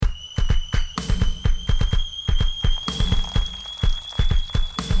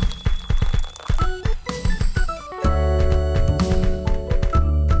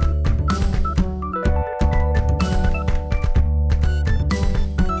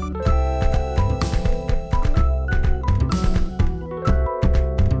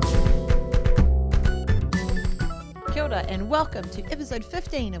welcome to episode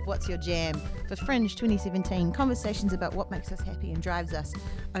 15 of What's Your Jam for Fringe 2017, conversations about what makes us happy and drives us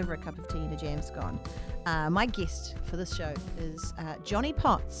over a cup of tea and a jam scone. My guest for this show is Johnny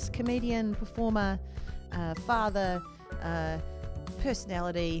Potts, comedian, performer, father,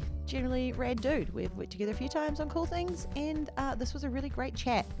 personality, generally rad dude. We've worked together a few times on cool things, and this was a really great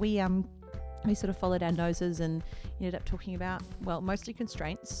chat. We sort of followed our noses and ended up talking about, well, mostly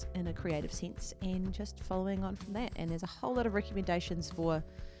constraints in a creative sense and just following on from that. And there's a whole lot of recommendations for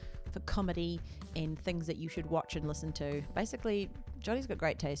comedy and things that you should watch and listen to. Basically, Johnny's got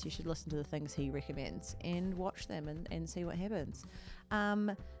great taste. You should listen to the things he recommends and watch them and see what happens.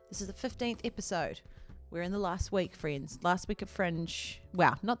 This is the 15th episode. We're in the last week, friends. Last week of Fringe.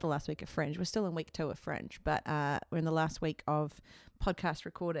 Well, not the last week of Fringe. We're still in week 2 of Fringe, but we're in the last week of podcast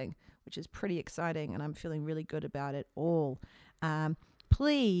recording, which is pretty exciting, and I'm feeling really good about it all.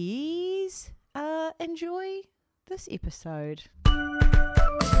 Please enjoy this episode.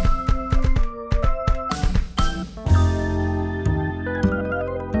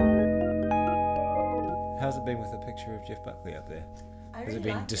 How's it been with the picture of Jeff Buckley up there? Has it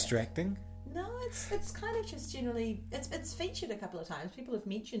been distracting? No, it's kind of just generally, it's featured a couple of times. People have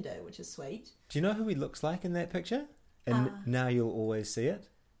mentioned it, which is sweet. Do you know who he looks like in that picture? And now you'll always see it.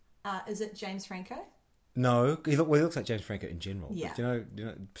 Is it James Franco? No, he looks like James Franco in general. Yeah. But you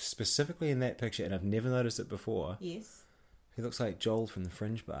know, specifically in that picture, and I've never noticed it before. Yes. He looks like Joel from the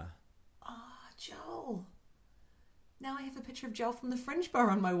Fringe Bar. Oh, Joel. Now I have a picture of Joel from the Fringe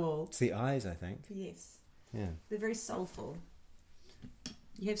Bar on my wall. It's the eyes, I think. Yes. Yeah. They're very soulful.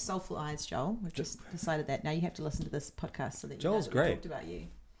 You have soulful eyes, Joel. We've just decided that. Now you have to listen to this podcast so that Joel's you know that we great. talked about you.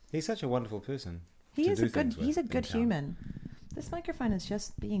 He's such a wonderful person. He's a good human. This microphone is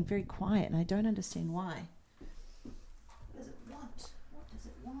just being very quiet, and I don't understand why. What does it want? What does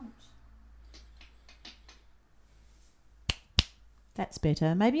it want? That's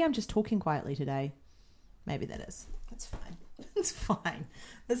better. Maybe I'm just talking quietly today. Maybe that is. That's fine. It's fine.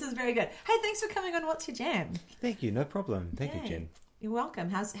 This is very good. Hey, thanks for coming on What's Your Jam? Thank you. No problem. Thank you, Jen. You're welcome.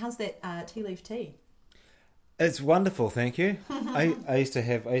 How's that tea leaf tea? It's wonderful. Thank you. I used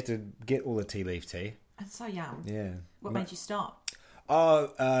to get all the tea leaf tea. It's so yum. Yeah. What made you stop?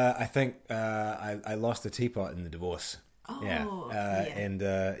 Oh, I think I lost the teapot in the divorce. Oh, yeah. And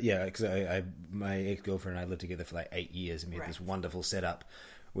because my ex-girlfriend and I lived together for like 8 years, and we had this wonderful setup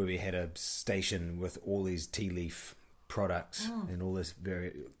where we had a station with all these tea leaf products and all this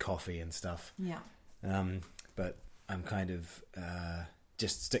very coffee and stuff. Yeah. But I'm kind of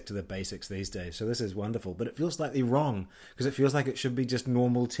just stick to the basics these days. So this is wonderful, but it feels slightly wrong because it feels like it should be just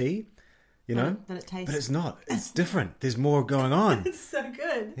normal tea. You know, but it tastes. But it's not. It's different. There's more going on. It's so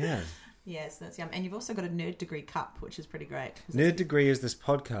good. Yeah. Yes, that's yum. And you've also got a Nerd Degree cup, which is pretty great. Nerd Degree is this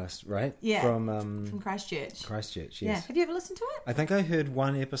podcast, right? Yeah. From Christchurch. Christchurch, yes. Yeah. Have you ever listened to it? I think I heard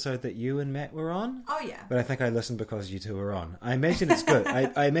one episode that you and Matt were on. Oh, yeah. But I think I listened because you two were on. I imagine it's good.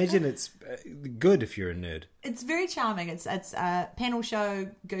 I imagine it's good if you're a nerd. It's very charming. It's a panel show,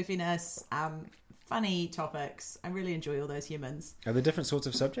 goofiness, funny topics. I really enjoy all those humans. Are there different sorts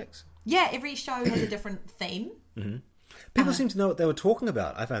of subjects? Yeah, every show has a different theme. Mm-hmm. People seem to know what they were talking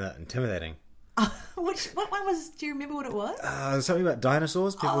about. I found that intimidating. What one was? Do you remember what it was? Something about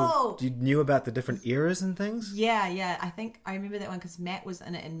dinosaurs. People you knew about the different eras and things. Yeah. I think I remember that one because Matt was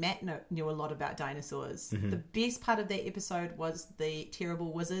in it, and Matt knew a lot about dinosaurs. Mm-hmm. The best part of that episode was the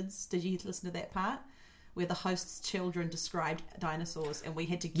terrible wizards. Did you listen to that part? Where the host's children described dinosaurs and we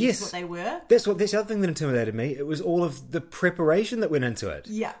had to guess what they were. That's the other thing that intimidated me. It was all of the preparation that went into it.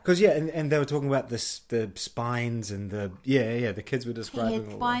 Yeah. Because, and they were talking about the spines and the kids were describing. He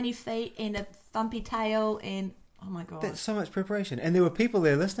had spiny feet and a thumpy tail and, oh my God. That's so much preparation. And there were people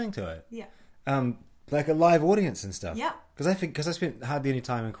there listening to it. Yeah. Like a live audience and stuff. Yeah. Because I spent hardly any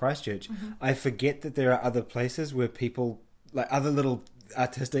time in Christchurch, I forget that there are other places where people, like other little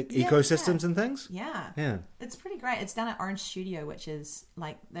artistic ecosystems and things. Yeah. It's pretty great. It's done at Orange Studio, which is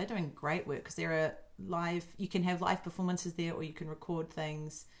like, they're doing great work because there are you can have live performances there or you can record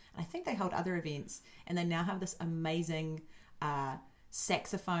things. And I think they hold other events, and they now have this amazing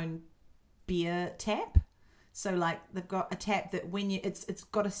saxophone beer tap. So like they've got a tap that when it's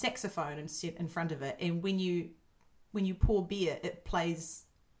got a saxophone in front of it, and when you pour beer, it plays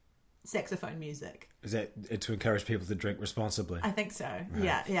saxophone music. Is that to encourage people to drink responsibly? I think so.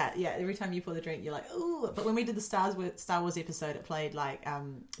 Right. Yeah. Every time you pour the drink, you're like, ooh. But when we did the Star Wars episode, it played like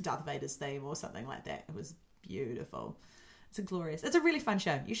Darth Vader's theme or something like that. It was beautiful. It's a really fun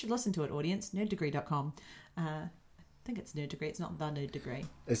show. You should listen to it, audience. Nerddegree.com. I think it's Nerd Degree. It's not The Nerd Degree.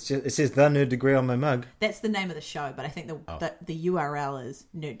 It says The Nerd Degree on my mug. That's the name of the show, but I think the URL is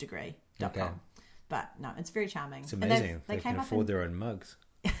nerddegree.com. Okay. But no, it's very charming. It's amazing. They can afford their own mugs.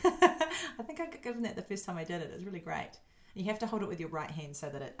 I think I got given that the first time I did it. It's really great. You have to hold it with your right hand so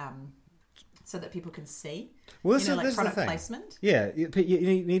that it so that people can see. Well, this is product placement. Yeah, you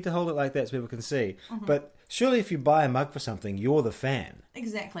need to hold it like that so people can see. Mm-hmm. But surely, if you buy a mug for something, you're the fan.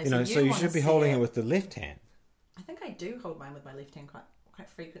 Exactly. So you should be holding it with the left hand. I think I do hold mine with my left hand quite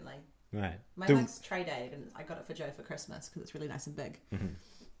frequently. Right. My mug's trade aid, and I got it for Joe for Christmas because it's really nice and big. Mm-hmm.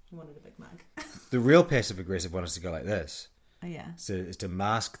 He wanted a big mug. The real passive aggressive one is to go like this. Oh yeah. So is to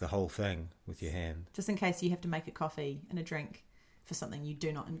mask the whole thing with your hand, just in case you have to make a coffee and a drink for something you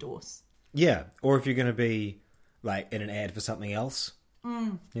do not endorse. Yeah, or if you're going to be like in an ad for something else,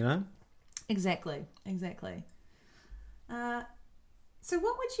 you know. Exactly. So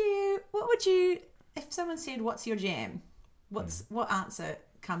what would you if someone said, "What's your jam?" What answer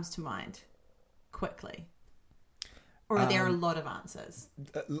comes to mind quickly? Or are there a lot of answers?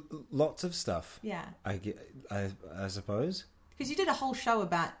 Lots of stuff. Yeah. I suppose. Because you did a whole show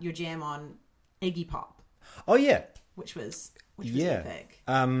about your jam on Iggy Pop. Oh yeah. Which was epic.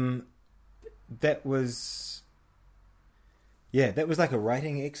 That was like a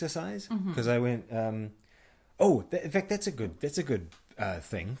writing exercise because I went. In fact, that's a good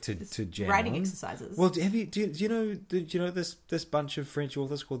thing to jam writing on. Exercises. Well, do you know this bunch of French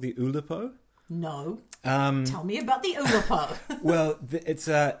authors called the Oulipo? No. Tell me about the Oulipo. Well, it's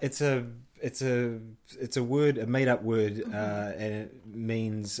a word, a made up word, and it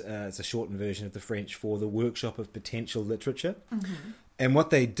means it's a shortened version of the French for the workshop of potential literature. Mm-hmm. And what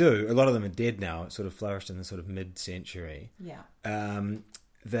they do, a lot of them are dead now. It sort of flourished in the sort of mid-century. Yeah.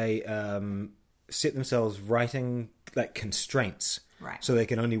 They set themselves writing like constraints, right? So they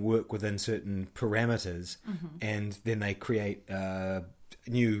can only work within certain parameters, and then they create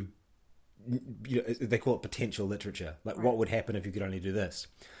new. They call it potential literature. Like, what would happen if you could only do this?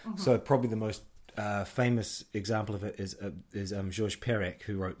 So probably the most famous example of it is Georges Perec,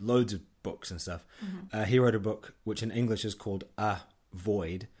 who wrote loads of books and stuff. He wrote a book which in English is called A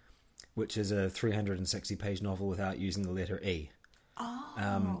Void, which is a 360-page novel without using the letter E.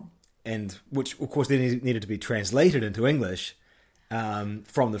 Oh. And which, of course, then needed to be translated into English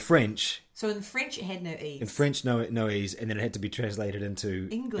from the French. So in French, it had no E's. In French, no E's, and then it had to be translated into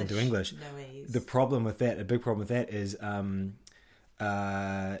English. No E's. The problem with that, a big problem with that, is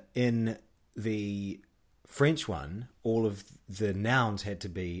in the French one, all of the nouns had to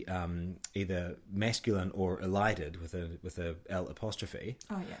be either masculine or elided with a L apostrophe.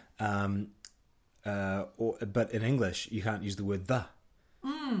 Oh yeah. But in English, you can't use the word the.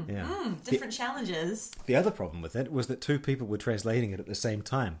 Different challenges. The other problem with it was that two people were translating it at the same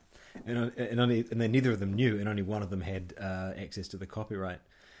time. And then neither of them knew, and only one of them had access to the copyright.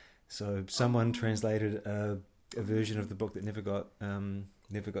 So someone translated a version of the book that never got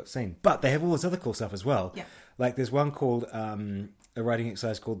seen. But they have all this other cool stuff as well. Yeah. Like there's one called a writing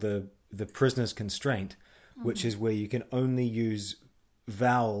exercise called the prisoner's constraint, which is where you can only use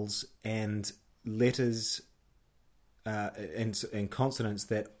vowels and letters and consonants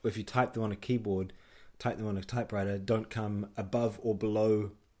that, if you type them on a keyboard, type them on a typewriter, don't come above or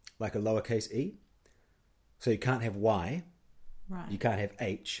below like a lowercase e. So you can't have Y. Right. You can't have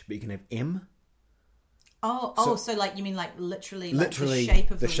H, but you can have M. So like you mean like literally the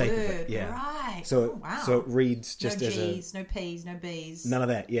shape of the word. Of it, yeah. Right. So wow. So it reads just no as G's, no P's, no B's. None of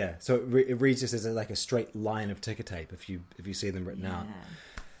that. Yeah. So it reads just as like a straight line of ticker tape if you see them written out.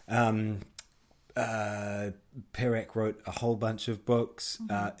 Perec wrote a whole bunch of books.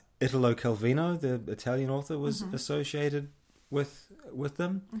 Italo Calvino, the Italian author, was associated with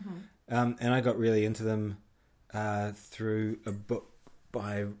them, and I got really into them through a book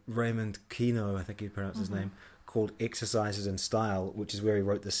by Raymond Queneau, I think he pronounced his name, called Exercises in Style, which is where he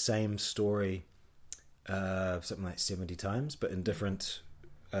wrote the same story something like 70 times, but in different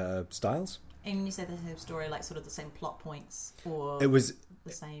styles. And when you say the same story, like sort of the same plot points, or it was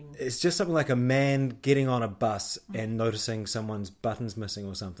the same. It's just something like a man getting on a bus and noticing someone's buttons missing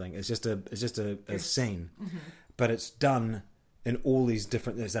or something. It's just a scene, but it's done in all these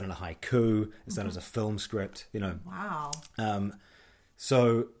different. It's done in a haiku. It's done as a film script. You know. Wow.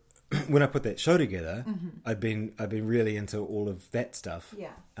 So when I put that show together, I've been really into all of that stuff.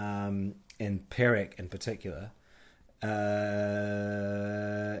 Yeah. And Perec in particular.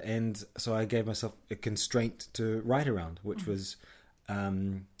 And so I gave myself a constraint to write around, which was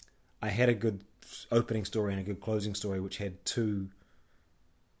I had a good opening story and a good closing story, which had two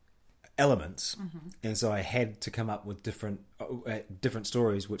elements, and so I had to come up with different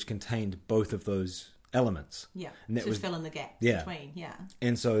stories which contained both of those elements. Yeah, and that to fill in the gap between. Yeah,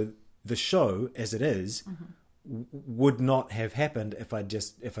 and so the show, as it is, would not have happened if I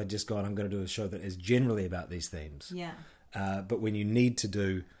just gone, I'm going to do a show that is generally about these themes. Yeah. But when you need to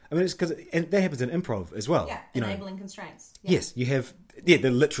do, I mean, it's because, and that happens in improv as well. Yeah, enabling constraints. Yeah. Yes, you have, they're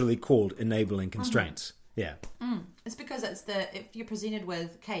literally called enabling constraints. Yeah. It's because if you're presented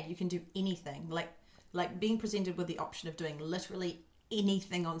with, okay, you can do anything, like being presented with the option of doing literally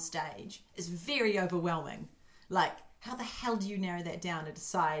anything on stage is very overwhelming. Like, how the hell do you narrow that down and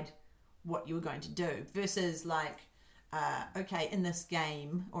decide what you were going to do versus like, okay, in this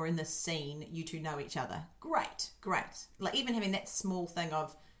game or in this scene, you two know each other. Great. Like even having that small thing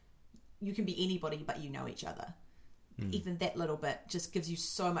of you can be anybody, but you know each other. Even that little bit just gives you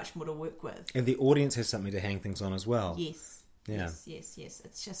so much more to work with. And the audience has something to hang things on as well. Yes. Yeah. Yes.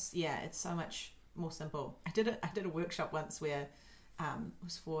 It's just, it's so much more simple. I did a workshop once where it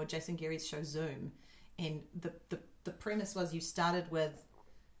was for Jason Gary's show Zoom, and the premise was you started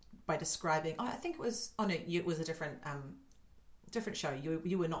by describing. Oh, I think it was. Oh no, it was a different show.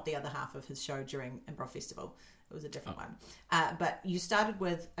 You were not the other half of his show during Improv Festival. It was a different one. But you started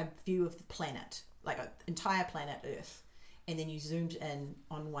with a view of the planet, like an entire planet Earth, and then you zoomed in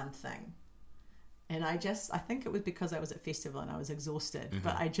on one thing. And I think it was because I was at festival and I was exhausted,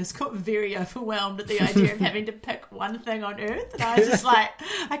 but I just got very overwhelmed at the idea of having to pick one thing on Earth, and I was just like,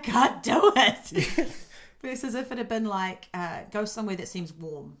 I can't do it. Versus if it had been like, go somewhere that seems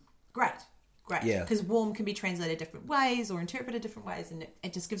warm. Great. Yeah. Because warm can be translated different ways or interpreted different ways, and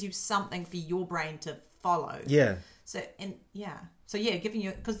it just gives you something for your brain to follow. Yeah. Giving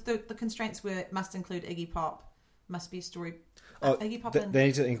you, because the constraints were must include Iggy Pop, must be a story. Iggy Pop they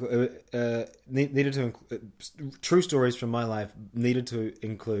need to include needed to include true stories from my life. Needed to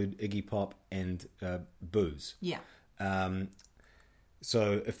include Iggy Pop and booze. Yeah.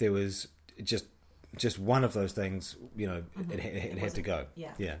 So if there was just one of those things, it had to go.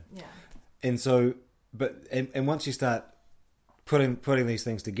 Yeah. And so, and once you start putting these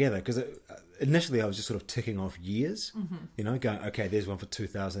things together, because initially I was just sort of ticking off years, going, okay, there's one for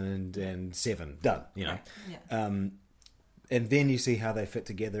 2007, done, Right. Yeah. And then you see how they fit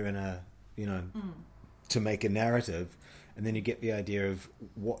together in a, to make a narrative, and then you get the idea of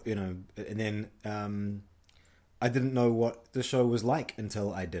what, and then I didn't know what the show was like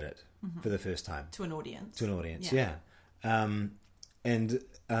until I did it for the first time. To an audience, yeah.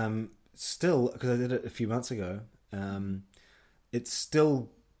 Still, because I did it a few months ago, it's still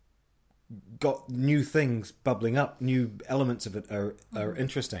got new things bubbling up. New elements of it are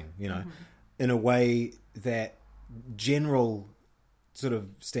interesting, in a way that general sort of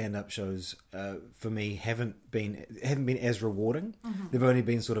stand-up shows for me haven't been as rewarding. They've only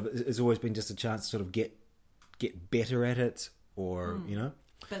been it's always been just a chance to sort of get better at it, or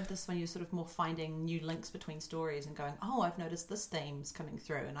But this one, you're sort of more finding new links between stories and going, oh, I've noticed this theme's coming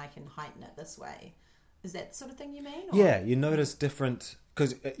through and I can heighten it this way. Is that the sort of thing you mean? Or? Yeah, you notice different,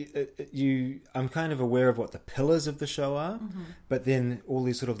 because I'm kind of aware of what the pillars of the show are, but then all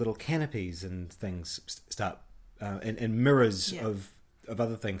these sort of little canopies and things start, and mirrors of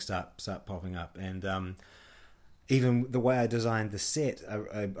other things start popping up. And even the way I designed the set,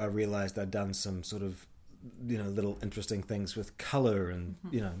 I realized I'd done some sort of little interesting things with color and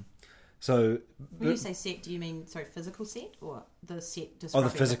so when you say set, do you mean physical set or the set? The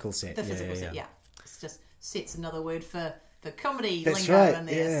physical set. The physical set. Yeah. It's just set's another word for comedy That's lingo right, in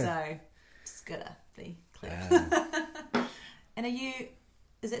there. So just gotta be clear. And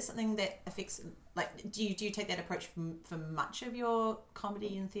is that something that affects? Like, do you take that approach for much of your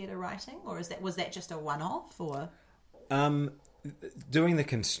comedy and theatre writing, or was that just a one-off, or? Doing the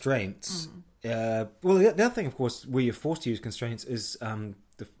constraints. Well, the other thing, of course, where you're forced to use constraints is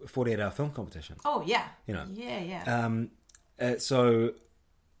the 48-hour film competition. Oh yeah, yeah. So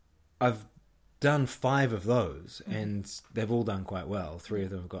I've done 5 of those, and they've all done quite well. 3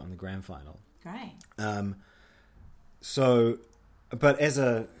 of them have gotten the grand final. Great. So, but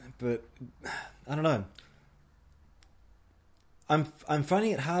I don't know. I'm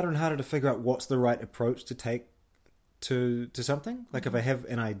finding it harder and harder to figure out what's the right approach to take to something. Like if I have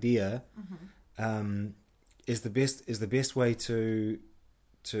an idea, is the best way to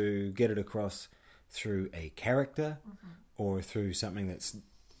get it across through a character, or through something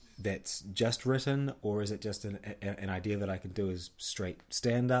that's just written, or is it just an idea that I can do as straight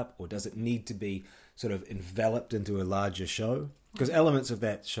stand up, or does it need to be sort of enveloped into a larger show? Because elements of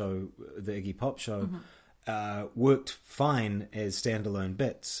that show, the Iggy Pop show, worked fine as standalone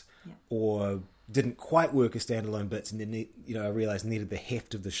bits, or didn't quite work as standalone bits, and then I realized needed the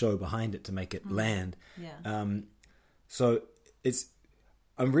heft of the show behind it to make it land. So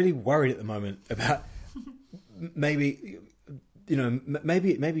I'm really worried at the moment about maybe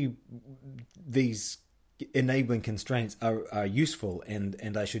these enabling constraints are useful,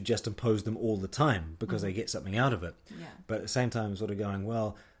 and I should just impose them all the time because I get something out of it. Yeah. But at the same time, sort of going,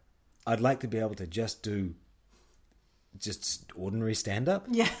 well, I'd like to be able to just do just ordinary stand-up.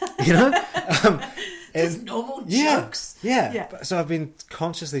 Yeah. You know? Just normal jokes. Yeah. So I've been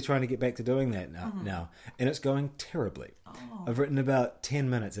consciously trying to get back to doing that now, and it's going terribly. Oh. I've written about 10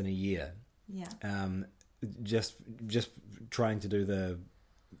 minutes in a year. Yeah. Just trying to do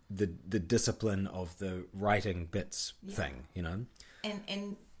the discipline of the writing bits thing, you know.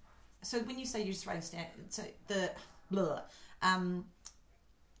 And so when you say you're just writing so the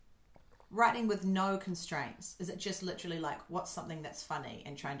writing with no constraints, is it just literally like what's something that's funny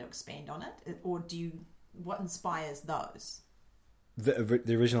and trying to expand on it, or what inspires those?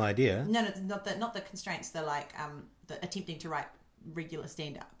 The original idea? No, not the constraints. The like the attempting to write regular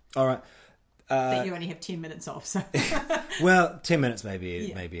stand up. All right. That you only have 10 minutes of. So. Well, 10 minutes may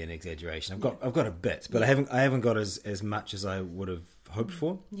be an exaggeration. I've got a bit, but I haven't got as much as I would have hoped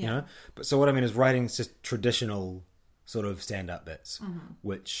for. You know. But so what I mean is writing just traditional sort of stand up bits,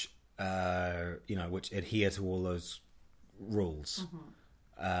 which which adhere to all those rules.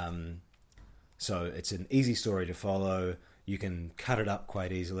 So it's an easy story to follow. You can cut it up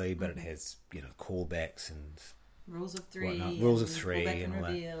quite easily, but it has callbacks and rules of three, and all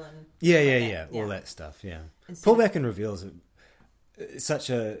that. And all that stuff. Yeah, pullback and reveal is such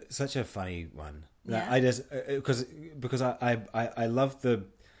a funny one. Yeah. I just because I love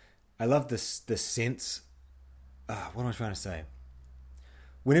the sense. What am I trying to say?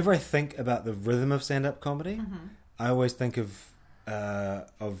 Whenever I think about the rhythm of stand-up comedy, I always think of the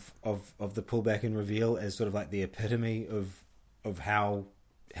pullback and reveal as sort of like the epitome of how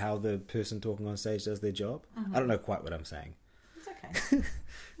the person talking on stage does their job. I don't know quite what I'm saying. It's okay.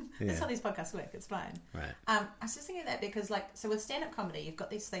 That's how these podcasts work. It's fine. Right. I was just thinking of that because, so with stand-up comedy, you've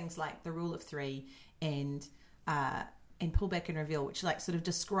got these things like the rule of three and pullback and reveal, which like sort of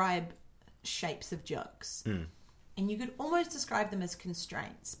describe shapes of jokes. And you could almost describe them as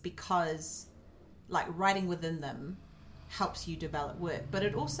constraints because, like, writing within them helps you develop work. But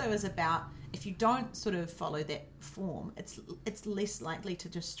it also is about, if you don't sort of follow that form, it's less likely to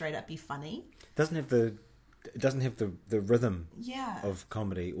just straight up be funny. It doesn't have the rhythm of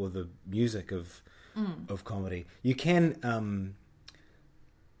comedy or the music of comedy. You can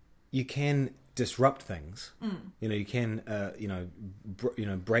disrupt things. You can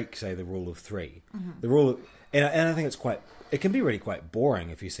break, say, the rule of three. The rule of, and I think it can be really quite boring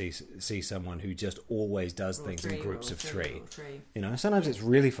if you see someone who just always does things in groups of three. Sometimes it's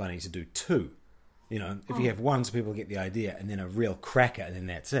really funny to do two. If you have one, so people get the idea, and then a real cracker, and then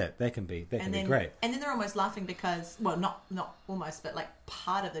that's it. That can be great. And then they're almost laughing because, well, not almost, but like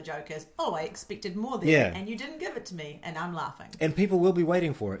part of the joke is, oh, I expected more there, and you didn't give it to me, and I'm laughing. And people will be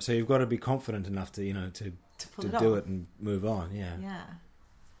waiting for it, so you've got to be confident enough to do it and move on. Yeah.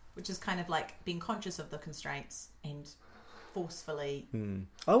 Which is kind of like being conscious of the constraints and forcefully.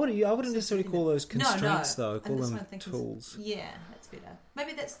 I wouldn't necessarily call those constraints, though. I call them tools. Yeah, that's better.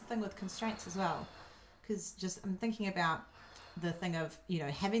 Maybe that's the thing with constraints as well. Because I'm thinking about the thing of,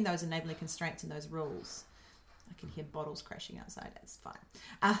 having those enabling constraints and those rules. I can hear bottles crashing outside. That's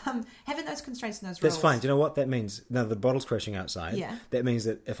fine. Having those constraints and those rules. That's fine. Do you know what that means? No, the bottles crashing outside. Yeah. That means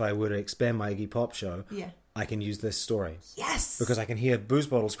that if I were to expand my Iggy Pop show, I can use this story. Yes. Because I can hear booze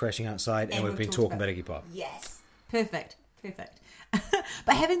bottles crashing outside, and we've been talking about Iggy Pop. Yes. Perfect.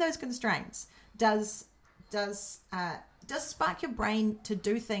 But having those constraints does spark your brain to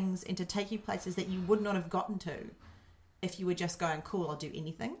do things and to take you places that you would not have gotten to if you were just going, cool, I'll do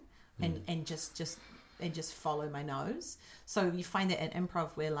anything and just follow my nose. So you find that in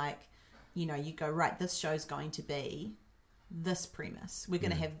improv where, like, you go, right, this show's going to be this premise. We're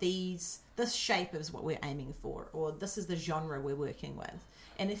going to have this shape is what we're aiming for, or this is the genre we're working with.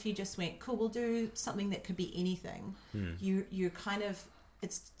 And if you just went, cool, we'll do something that could be anything, you're kind of,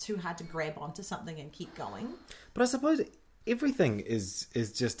 it's too hard to grab onto something and keep going. But I suppose everything is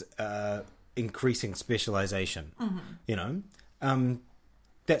just increasing specialization.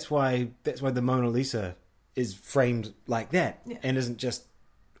 That's why the Mona Lisa is framed like that and isn't just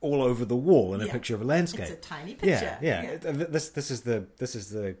all over the wall in a picture of a landscape. It's a tiny picture. Yeah. This is the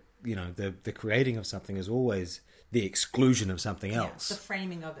the creating of something is always the exclusion of something else. The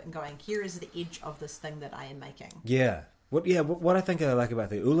framing of it and going, here is the edge of this thing that I am making. Yeah. What I think I like about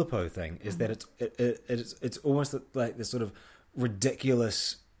the Oulipo thing is that it's almost like this sort of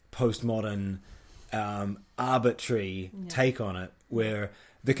ridiculous postmodern arbitrary take on it, where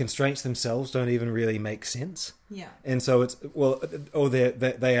the constraints themselves don't even really make sense. Yeah. And so it's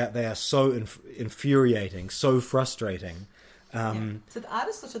they are so infuriating, so frustrating. To the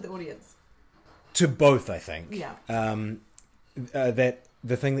artist or to the audience? to both, I think. Yeah. That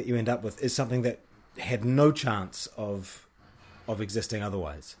the thing that you end up with is something that had no chance of existing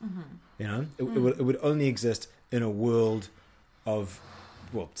otherwise. You know, it would only exist in a world of,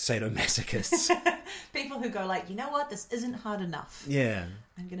 well, sadomasochists. People who go like, you know what, this isn't hard enough. Yeah.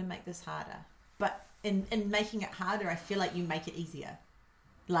 I'm going to make this harder. But in making it harder, I feel like you make it easier.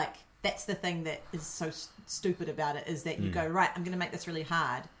 Like, that's the thing that is so stupid about it, is that you go, right, I'm going to make this really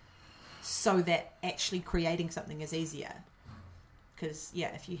hard so that actually creating something is easier. Because,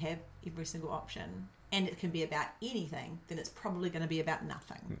 yeah, if you have every single option and it can be about anything, then it's probably going to be about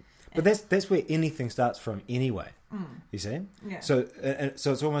nothing. But that's where anything starts from anyway. You see? Yeah. So it's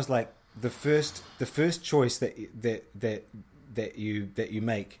almost like the first choice that you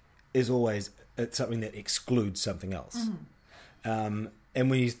make is always something that excludes something else. And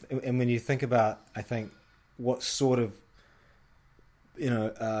when you think about, I think, what sort of, you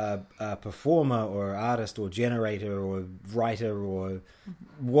know, a performer or artist or generator or writer or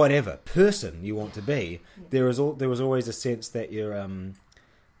whatever person you want to be, there was always a sense that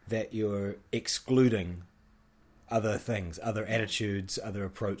you're excluding other things, other attitudes, other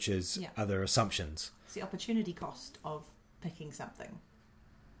approaches, other assumptions. It's the opportunity cost of picking something.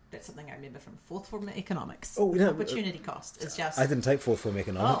 That's something I remember from fourth form economics. Oh, no, opportunity cost is just... I didn't take fourth form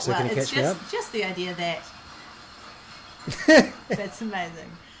economics, so can you catch me up? It's just the idea that... That's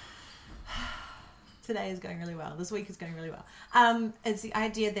amazing. Today is going really well. This week is going really well. It's the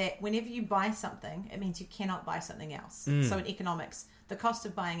idea that whenever you buy something, it means you cannot buy something else. So in economics, the cost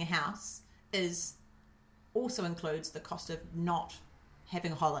of buying a house also includes the cost of not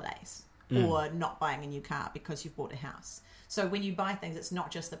having holidays or not buying a new car because you've bought a house. So when you buy things, it's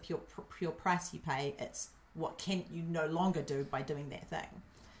not just the pure price you pay, it's what can you no longer do by doing that thing.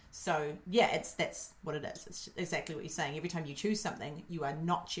 So yeah, that's what it is. It's exactly what you're saying. Every time you choose something, you are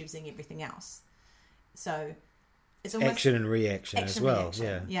not choosing everything else. So it's almost action and reaction as well.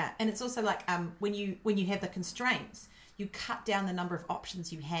 Reaction. Yeah, and it's also like when you have the constraints, you cut down the number of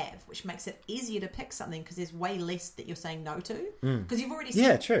options you have, which makes it easier to pick something because there's way less that you're saying no to. Because you've already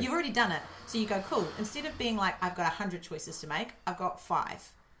you've already done it. So you go, cool. Instead of being like, I've got 100 choices to make, I've got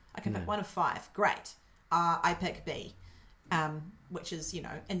 5. I can pick one of 5. Great. I pick B, which is, you know,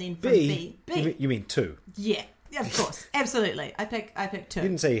 and then from B. You mean 2? Yeah, of course, absolutely. I pick 2. You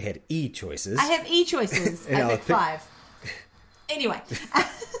didn't say you had E choices. I have E choices. I pick 5. Anyway.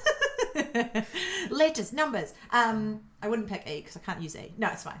 Letters, numbers. I wouldn't pick E because I can't use E. No,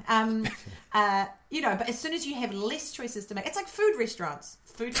 it's fine. You know, but as soon as you have less choices to make, it's like food restaurants.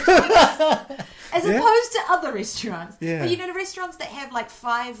 As opposed to other restaurants. Yeah. But you know, the restaurants that have like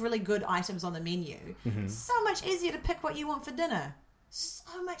 5 really good items on the menu, it's so much easier to pick what you want for dinner.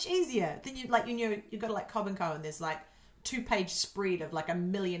 So much easier. Then you go to like Cobb & Co. and there's like 2-page spread of like a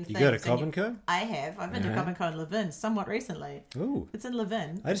million things. You go to Cobb & Co? I have. I've been to Cobb & Co. in Levin somewhat recently. Ooh. It's in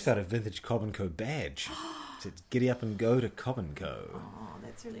Levin. I just found a vintage Cobb & Co. badge. It's giddy up and go to Cobb & Co. Oh,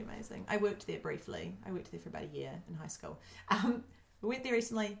 that's really amazing. I worked there briefly. I worked there for about a year in high school. I went there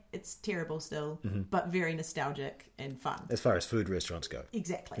recently. It's terrible still, but very nostalgic and fun. As far as food restaurants go.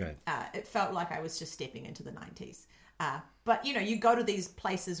 Exactly. Right. It felt like I was just stepping into the 90s. But, you know, you go to these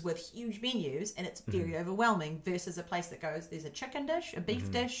places with huge menus and it's very overwhelming versus a place that goes, there's a chicken dish, a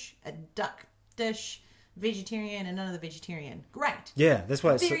beef dish, a duck dish, vegetarian and another vegetarian. Great. Yeah, that's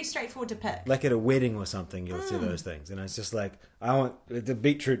why it's very straightforward to pick. Like at a wedding or something, you'll see those things. And it's just like, I want the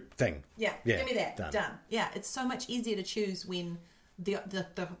beetroot thing. Yeah, give me that. Done. Yeah, it's so much easier to choose when the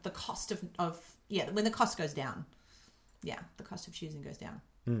cost of when the cost goes down. Yeah, the cost of choosing goes down.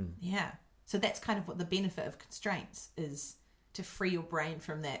 Yeah. So that's kind of what the benefit of constraints is, to free your brain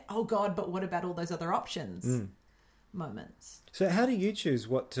from that, oh God, but what about all those other options moments. So how do you choose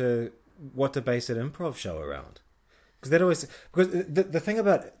what to base an improv show around? Because the thing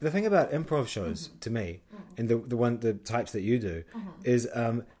about improv shows to me, and the types that you do, is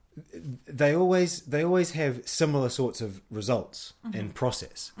they always have similar sorts of results and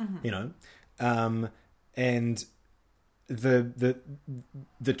process, you know, and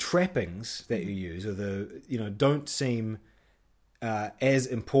the trappings that you use, or don't seem as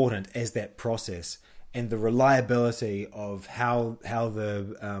important as that process and the reliability of how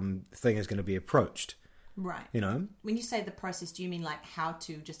the thing is going to be approached. Right. You know, when you say the process, do you mean like how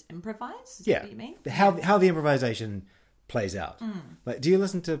to just improvise? Is that what you mean? How the improvisation plays out. Like, do you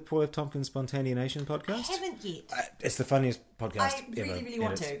listen to Paul F. Tompkins' Spontaneation podcast? I haven't yet. It's the funniest podcast ever. I really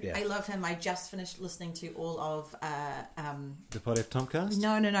want to. Yeah. I love him. I just finished listening to all of the Paul F. Tomcast?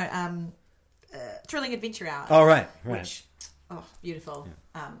 No. Thrilling Adventure Hour. Oh, right. Which, Oh, beautiful.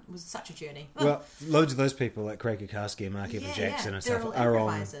 Yeah. It was such a journey. Well, loads of those people like Craig Kukarski and Mark Evan Jackson and stuff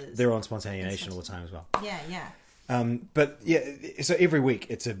they're on Spontaneous Nation all the time as well. Yeah. But yeah, so every week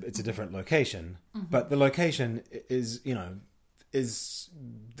it's a different location, but the location is as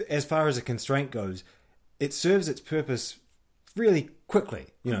far as a constraint goes, it serves its purpose really quickly.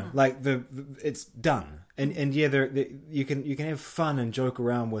 Like it's done, and yeah, you can have fun and joke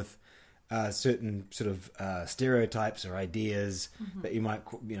around with certain sort of stereotypes or ideas that you might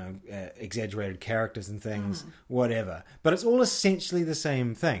exaggerated characters and things, whatever. But it's all essentially the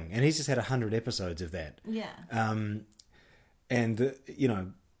same thing, and he's just had 100 episodes of that. Yeah. And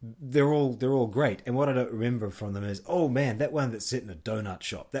they're all great. And what I don't remember from them is, oh man, that one that's set in a donut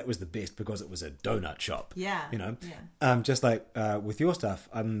shop, that was the best because it was a donut shop. Yeah. Just like with your stuff,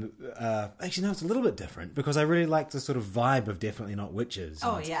 actually no, it's a little bit different because I really like the sort of vibe of Definitely Not Witches.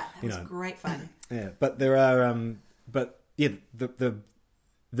 Oh yeah, that was great fun. Yeah, but there are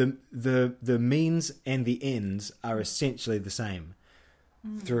the means and the ends are essentially the same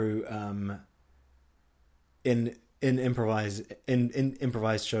through in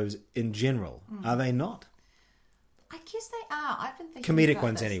improvised shows in general. Are they not? I guess they are. I've been thinking comedic about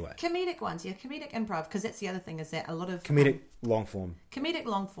ones this. Anyway. Comedic ones, yeah, comedic improv, because that's the other thing is that a lot of comedic long form and comedic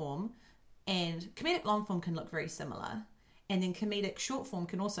long form can look very similar, and then comedic short form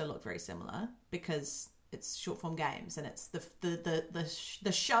can also look very similar because it's short form games, and it's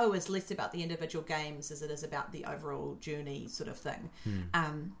the show is less about the individual games as it is about the overall journey sort of thing.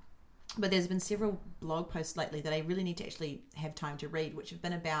 But there's been several blog posts lately that I really need to actually have time to read, which have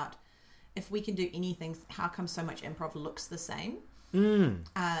been about if we can do anything, how come so much improv looks the same?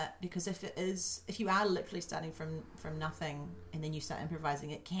 Because if you are literally starting from nothing and then you start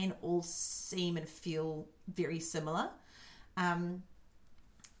improvising, it can all seem and feel very similar.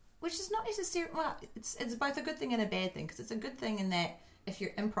 Which is not necessarily, well, it's both a good thing and a bad thing, because it's a good thing in that if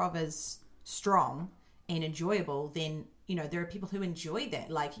your improv is strong and enjoyable, then there are people who enjoy that.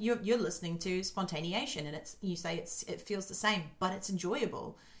 Like you're listening to Spontaneation, and it feels the same, but it's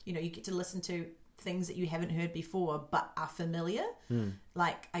enjoyable. You get to listen to things that you haven't heard before but are familiar.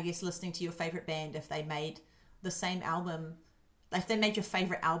 Like I guess listening to your favorite band, if they made the same album, if they made your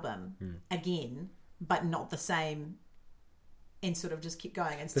favorite album again but not the same, and sort of just keep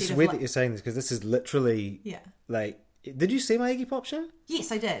going. This is weird that you're saying this, because this is literally like. Did you see my Iggy Pop show?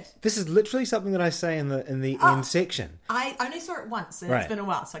 Yes, I did. This is literally something that I say in the end section. I only saw it once, and it's been a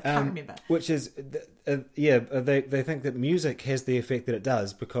while, so I can't remember. Which is, they think that music has the effect that it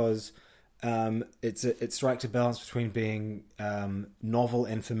does because it strikes a balance between being novel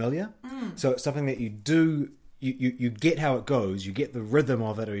and familiar. So it's something that you do. You get how it goes, you get the rhythm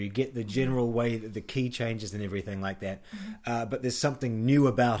of it, or you get the general way that the key changes and everything like that. But there's something new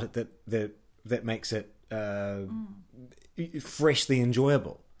about it that makes it freshly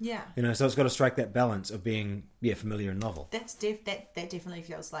enjoyable. Yeah. So it's got to strike that balance of being familiar and novel. That definitely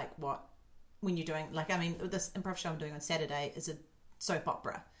feels like what when you're doing, like, I mean, this improv show I'm doing on Saturday is a soap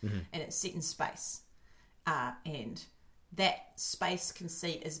opera, and it's set in space, and that space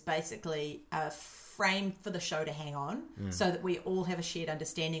conceit is basically a frame for the show to hang on, so that we all have a shared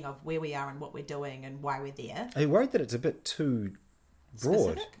understanding of where we are and what we're doing and why we're there. Are you worried that it's a bit too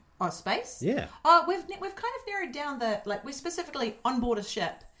broad? Specific? Oh, space? Yeah. Oh, we've kind of narrowed down we're specifically on board a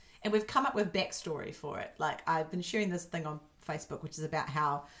ship, and we've come up with backstory for it. Like, I've been sharing this thing on Facebook, which is about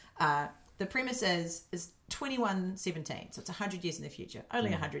how the premise is 2117, so it's 100 years in the future, only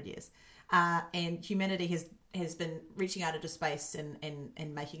 100 years, and humanity has been reaching out into space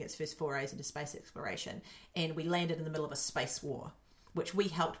and making its first forays into space exploration, and we landed in the middle of a space war, which we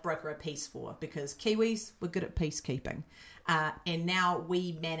helped broker a peace for, because Kiwis were good at peacekeeping. And now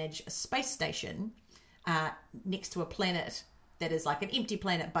we manage a space station next to a planet that is like an empty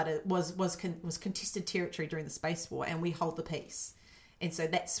planet, but it was contested territory during the space war, and we hold the peace. And so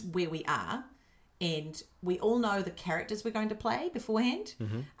that's where we are. And we all know the characters we're going to play beforehand.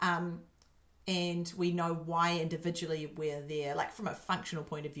 And we know why individually we're there, like from a functional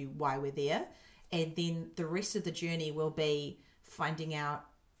point of view, why we're there. And then the rest of the journey will be finding out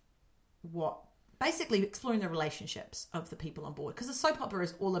basically exploring the relationships of the people on board. Because a soap opera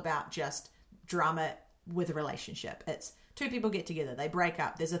is all about just drama with a relationship. It's two people get together, they break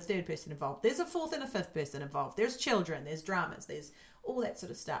up, there's a third person involved, there's a fourth and a fifth person involved, there's children, there's dramas, there's all that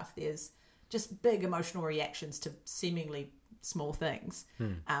sort of stuff. There's just big emotional reactions to seemingly small things.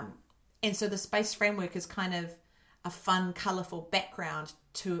 And so the space framework is kind of a fun, colourful background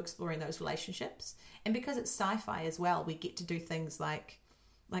to exploring those relationships. And because it's sci-fi as well, we get to do things like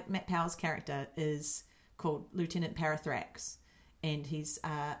Matt Powell's character is called Lieutenant Parathrax, and he's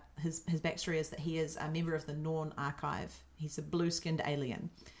his backstory is that he is a member of the Norn Archive. He's a blue-skinned alien.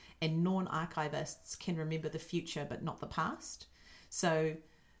 And Norn archivists can remember the future but not the past. So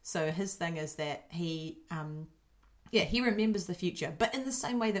his thing is that he remembers the future, but in the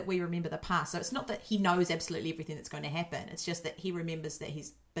same way that we remember the past. So it's not that he knows absolutely everything that's going to happen. It's just that he remembers that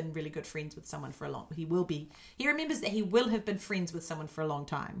he's been really good friends with someone for a long. He remembers that he will have been friends with someone for a long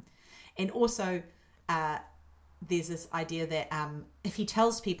time, and also there's this idea that if he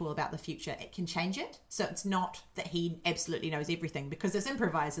tells people about the future, it can change it. So it's not that he absolutely knows everything, because as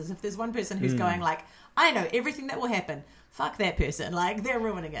improvisers, if there's one person who's going like, I know everything that will happen, fuck that person, like they're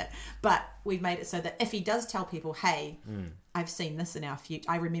ruining it. But we've made it so that if he does tell people, hey, I've seen this in our future,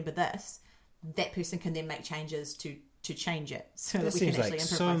 I remember this, that person can then make changes to change it, so that we can actually improvise.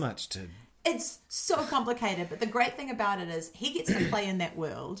 So much to... It's so complicated, but the great thing about it is he gets to play in that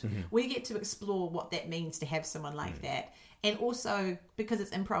world. We get to explore what that means to have someone like that. And also, because it's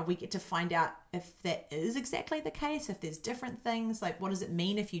improv, we get to find out if that is exactly the case, if there's different things, like what does it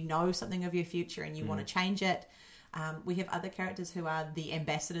mean if you know something of your future and you want to change it. We have other characters who are the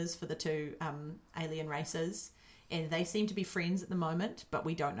ambassadors for the two alien races, and they seem to be friends at the moment, but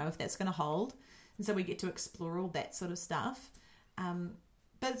we don't know if that's going to hold. And so we get to explore all that sort of stuff.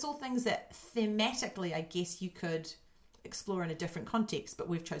 But it's all things that thematically, I guess, you could explore in a different context, but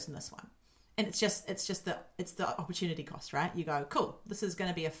we've chosen this one. And it's the opportunity cost, right? You go, cool, this is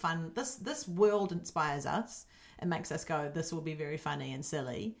going to be a fun, this world inspires us and makes us go, this will be very funny and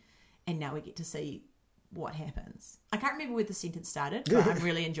silly. And now we get to see what happens. I can't remember where the sentence started, but I'm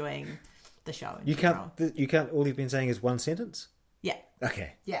really enjoying the show. You can't, all you've been saying is one sentence? Yeah.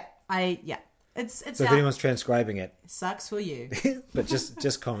 Okay. Yeah. It's so if anyone's transcribing it, sucks for you. But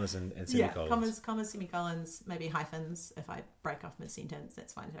just commas and semicolons. Yeah, commas, semicolons, maybe hyphens. If I break off mid-sentence,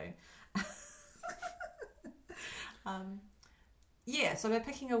 that's fine too. So we're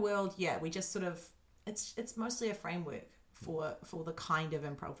picking a world. Yeah, we just sort of it's mostly a framework for the kind of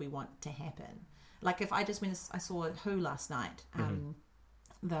improv we want to happen. Like if I saw Who last night,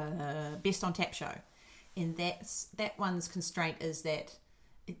 the Best on Tap show, and that one's constraint is that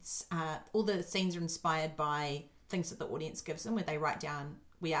it's all the scenes are inspired by things that the audience gives them, where they write down.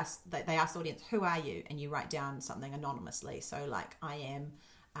 They ask the audience, "Who are you?" and you write down something anonymously. So like, I am.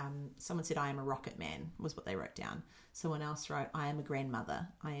 Someone said, "I am a rocket man," was what they wrote down. Someone else wrote, "I am a grandmother.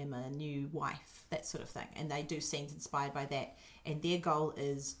 I am a new wife," that sort of thing. And they do scenes inspired by that. And their goal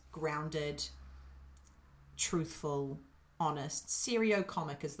is grounded, truthful, honest,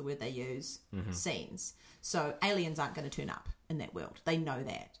 serio-comic is the word they use, scenes. So aliens aren't going to turn up in that world. They know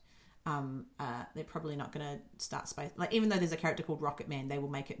that. They're probably not going to start space. Like, even though there's a character called Rocket Man, they will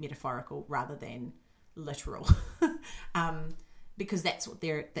make it metaphorical rather than literal. Because that's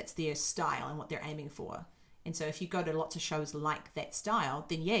their style and what they're aiming for. And so if you go to lots of shows like that style,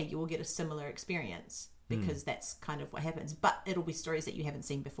 then yeah, you will get a similar experience, because that's kind of what happens. But it'll be stories that you haven't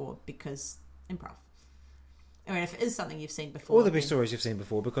seen before, because improv. I mean, if it is something you've seen before, or there'll be stories you've seen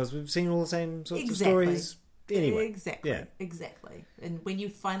before, because we've seen all the same sorts of stories anyway. Exactly. And when you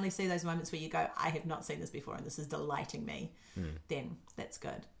finally see those moments where you go, I have not seen this before and this is delighting me, then that's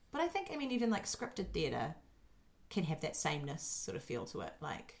good. But I think, even like scripted theatre can have that sameness sort of feel to it,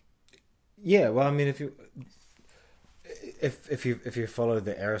 like. Yeah, well, if you follow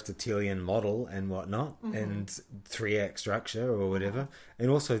the Aristotelian model and whatnot, and 3-act structure or whatever, and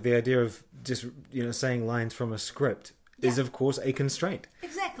also the idea of just saying lines from a script is of course a constraint.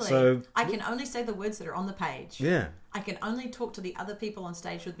 Exactly. So I can only say the words that are on the page. Yeah. I can only talk to the other people on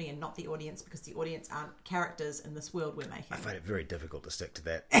stage with me and not the audience, because the audience aren't characters in this world we're making. I find it very difficult to stick to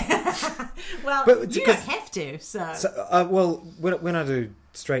that. Well, but you don't have to. Well, when I do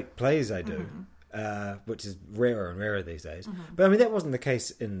straight plays, I do. Which is rarer and rarer these days. But that wasn't the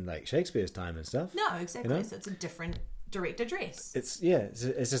case in like Shakespeare's time and stuff. No, exactly. So it's a different direct address. It's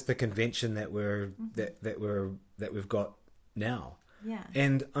just the convention that we've got now. Yeah.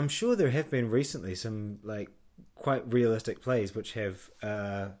 And I'm sure there have been recently some like quite realistic plays which have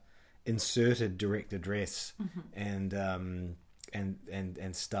inserted direct address and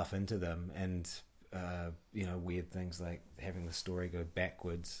stuff into them, and weird things like having the story go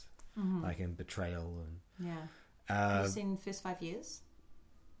backwards. Like in Betrayal and have you seen First 5 Years?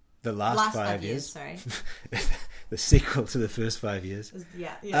 The last 5 years. Sorry, the sequel to the first 5 years.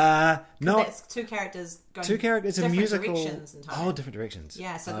 No, that's two characters going. It's a musical. Directions in time. Different directions.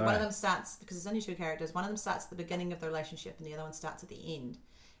 Yeah, so one of them starts, because there's only two characters. One of them starts at the beginning of the relationship, and the other one starts at the end.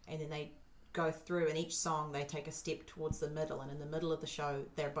 And then they go through, and each song they take a step towards the middle, and in the middle of the show,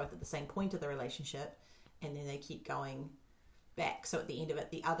 they're both at the same point of the relationship, and then they keep going back. So at the end of it,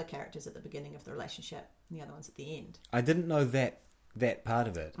 the other character's at the beginning of the relationship and the other one's at the end. I didn't know that that part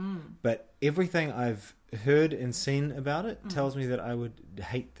of it. But everything I've heard and seen about it tells me that I would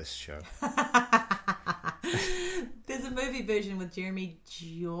hate this show. There's a movie version with Jeremy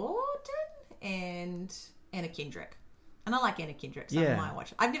Jordan and Anna Kendrick. And I like Anna Kendrick, so I might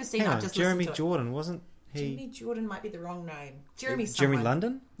watch it. I've never seen it, I've just Jeremy listened to Jordan, wasn't he? Jeremy Jordan might be the wrong name. Jeremy someone.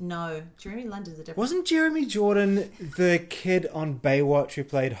 London? No, Jeremy London's a different... Wasn't Jeremy Jordan the kid on Baywatch who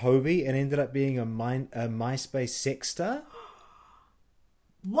played Hobie and ended up being a MySpace sex star?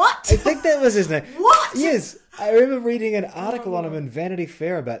 What? I think that was his name. What? Yes. I remember reading an article on him in Vanity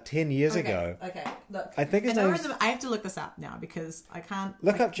Fair about 10 years ago. Okay, look. I think his name was... I have to look this up now because I can't...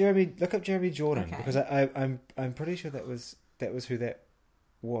 Look up Jeremy Jordan, because I'm pretty sure that was who that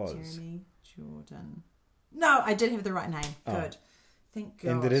was. Jeremy Jordan. No, I did have the right name. Good. Thank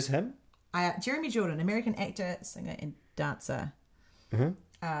God. And it is him? Jeremy Jordan, American actor, singer, and dancer.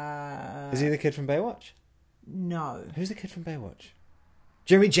 Mm-hmm. Is he the kid from Baywatch? No. Who's the kid from Baywatch?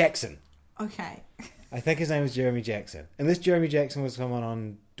 Jeremy Jackson. Okay. I think his name was Jeremy Jackson. And this Jeremy Jackson was someone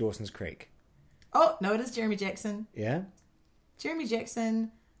on Dawson's Creek. Oh, no, it is Jeremy Jackson. Yeah? Jeremy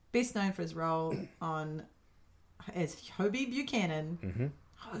Jackson, best known for his role as Hobie Buchanan. Mm-hmm.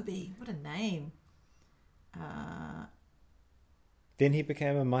 Hobie, what a name. Then he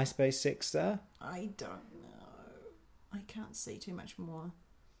became a MySpace sex star? I don't know. I can't see too much more.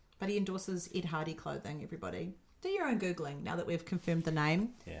 But he endorses Ed Hardy clothing, everybody. Do your own Googling now that we've confirmed the name.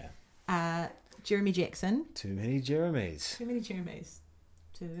 Yeah. Jeremy Jackson. Too many Jeremys. Too many Jeremys.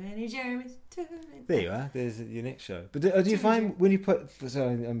 Too many Jeremys. Too many... There you are. There's your next show. But do you find when you put... So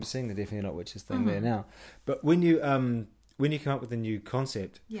I'm seeing the Definitely Not Witches thing there now. But when you come up with a new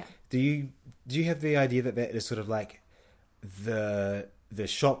concept, do you have the idea that is sort of like the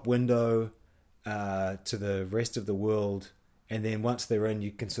shop window to the rest of the world, and then once they're in,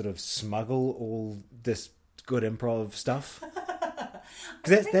 you can sort of smuggle all this good improv stuff?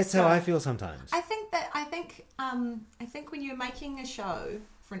 Because that's how I feel sometimes. I think when you're making a show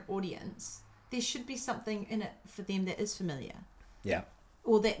for an audience, there should be something in it for them that is familiar. Yeah.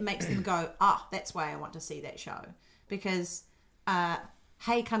 Or that makes them go, that's why I want to see that show. Because,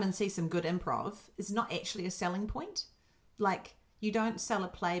 hey, come and see some good improv is not actually a selling point. Like, you don't sell a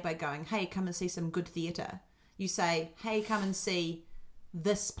play by going, hey, come and see some good theatre. You say, hey, come and see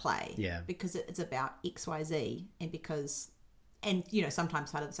this play. Yeah. Because it's about XYZ and because... And, you know, sometimes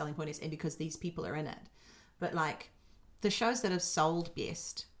part of the selling point is and because these people are in it. But, like, the shows that have sold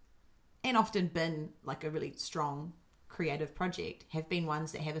best and often been, like, a really strong creative project have been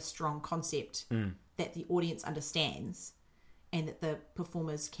ones that have a strong concept that the audience understands and that the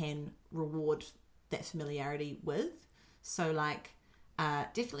performers can reward that familiarity with. So, like,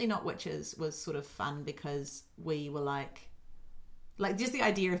 Definitely Not Witches was sort of fun because we were, like just the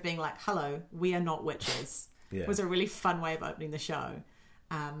idea of being like, hello, we are not witches. Was a really fun way of opening the show.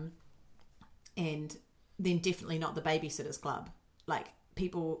 And then Definitely Not the Babysitters Club. Like,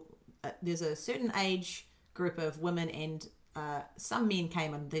 people, there's a certain age group of women and some men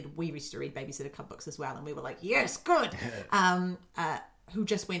came and we used to read Babysitter Club books as well. And we were like, yes, good. Who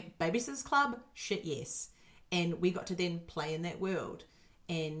just went, Babysitters Club? Shit, yes. And we got to then play in that world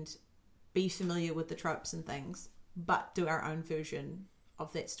and be familiar with the tropes and things, but do our own version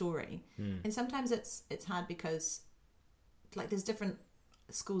of that story. And sometimes it's hard because, like, there's different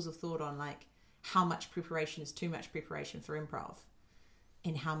schools of thought on, like, how much preparation is too much preparation for improv,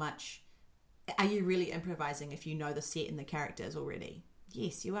 and how much are you really improvising if you know the set and the characters already?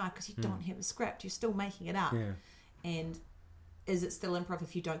 Yes, you are, because you don't have a script. You're still making it up. And is it still improv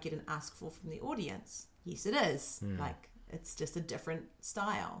if you don't get an ask for from the audience? Yes, it is. Like, it's just a different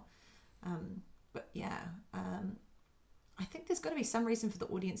style. But yeah, I think there's got to be some reason for the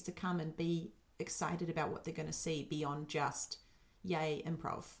audience to come and be excited about what they're going to see beyond just, yay,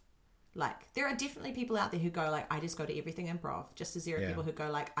 improv. Like, there are definitely people out there who go, like, I just go to everything improv, just as there are people who go,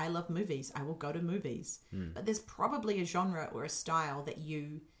 like, I love movies, I will go to movies. But there's probably a genre or a style that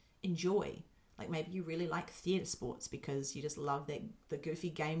you enjoy. Like, maybe you really like theatre sports because you just love the goofy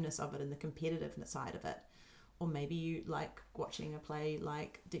gameness of it and the competitiveness side of it. Or maybe you like watching a play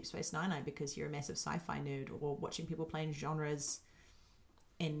like Deep Space Nine because you're a massive sci-fi nerd, or watching people play in genres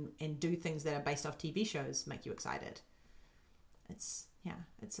and do things that are based off TV shows make you excited. It's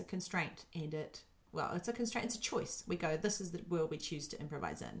a constraint, and it's a constraint. It's a choice. We go, this is the world we choose to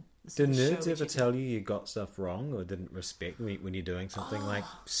improvise in. Did nerds ever tell you got stuff wrong or didn't respect when you're doing something like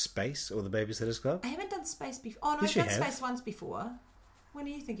Space or the Babysitters Club? I haven't done Space before. Oh no, I've done Space once before. What are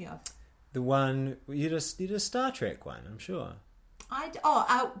you thinking of? The one you did a Star Trek one, I'm sure. Matt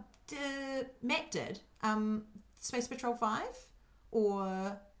did Space Patrol 5,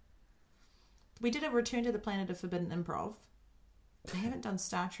 or we did a Return to the Planet of Forbidden Improv. I haven't done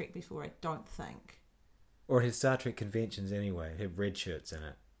Star Trek before, I don't think. Or it had Star Trek conventions anyway. It had red shirts in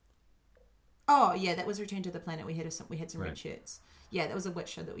it. Oh yeah, that was Return to the Planet. We had some red shirts. Yeah, that was a witch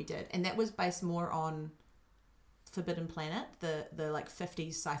show that we did, and that was based more on Forbidden Planet, the like 50s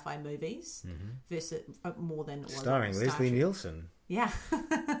sci-fi movies, versus more than starring Leslie Nielsen. Yeah,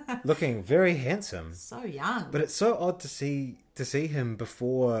 looking very handsome. So young. But it's so odd to see him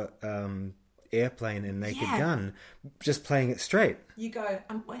before Airplane and Naked Gun, just playing it straight. You go,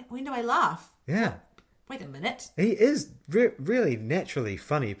 when do I laugh? Yeah. Wait a minute. He is really naturally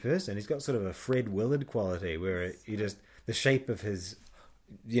funny person. He's got sort of a Fred Willard quality where he just, the shape of his,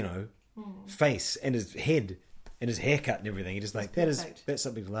 face and his head and his haircut and everything. He just like, that's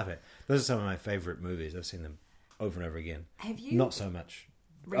something to laugh at. Those are some of my favourite movies. I've seen them over and over again. Have you? Not so much.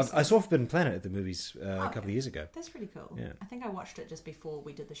 I saw Forbidden Planet at the movies a couple of years ago. That's pretty cool. Yeah. I think I watched it just before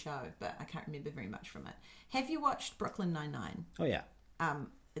we did the show, but I can't remember very much from it. Have you watched Brooklyn Nine-Nine? Oh, yeah.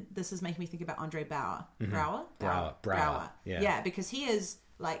 This is making me think about Andre Bauer. Brower. Yeah, because he is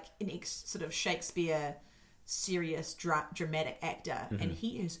like an sort of Shakespeare serious dramatic actor, and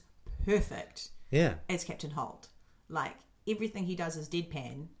he is perfect as Captain Holt. Like, everything he does is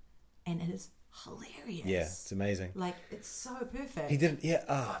deadpan, and it is hilarious. Yeah, it's amazing. Like, it's so perfect. He did,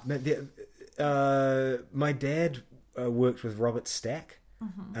 my dad worked with Robert Stack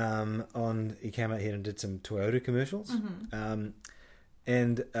he came out here and did some Toyota commercials.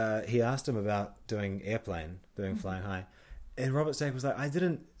 And he asked him about doing Airplane, doing Flying High, and Robert Stack was like, I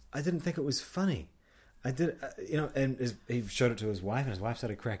didn't think it was funny. I did, and he showed it to his wife, and his wife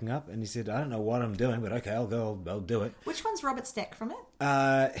started cracking up, and he said, I don't know what I'm doing, but okay, I'll do it. Which one's Robert Stack from it?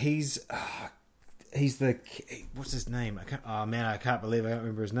 He's the, what's his name? I can't believe I don't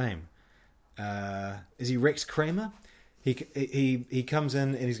remember his name. Is he Rex Kramer? He comes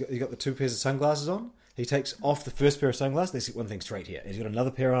in and he's got the two pairs of sunglasses on. He takes off the first pair of sunglasses. There's one thing straight here. He's got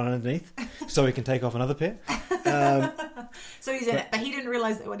another pair on underneath, so he can take off another pair. So he's in it, but he didn't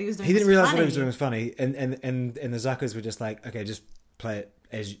realize that what he was doing. He didn't realize what he was doing was funny, and the Zuckers were just like, okay, just play it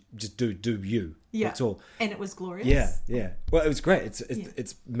as just do you. Yeah, that's all. And it was glorious. Yeah. Well, it was great.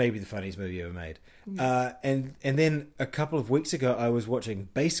 It's maybe the funniest movie ever made. Yeah. And then a couple of weeks ago, I was watching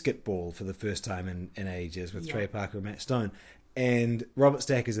Basketball for the first time in ages with Trey Parker and Matt Stone. And Robert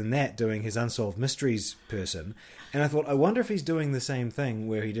Stack is in that doing his Unsolved Mysteries person. And I thought, I wonder if he's doing the same thing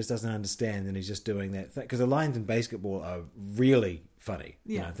where he just doesn't understand and he's just doing that thing. Because the lines in Basketball are really funny.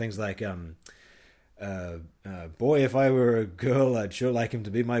 Yeah. Things like, boy, if I were a girl, I'd sure like him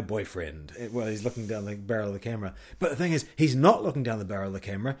to be my boyfriend. Well, he's looking down the barrel of the camera. But the thing is, he's not looking down the barrel of the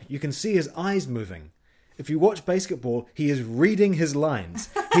camera. You can see his eyes moving. If you watch Basketball, he is reading his lines.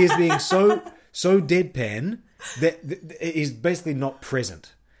 He is being so deadpan that he's basically not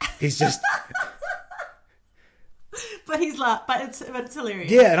present. He's just... But it's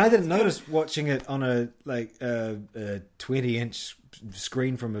hilarious. Yeah, and I didn't notice watching it on a 20-inch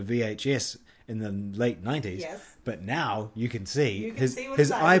screen from a VHS in the late 90s. Yes. But now you can see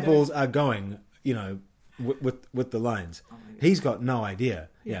his eyeballs are going, with the lines. Oh my God. He's got no idea.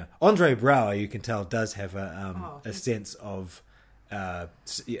 Yeah. Andre Brouwer, you can tell, does have a sense of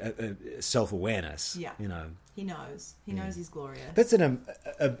self-awareness. Yeah. He knows. He knows he's glorious. That's an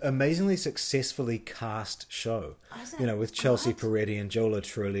amazingly successfully cast show. With Chelsea Peretti and Joe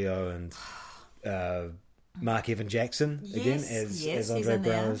Trulio and Mark Evan Jackson again as Andre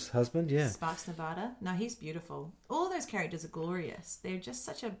Brouwer's husband. Yeah. Sparks Nevada. No, he's beautiful. All those characters are glorious. They're just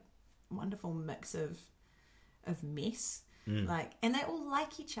such a wonderful mix of mess. And they all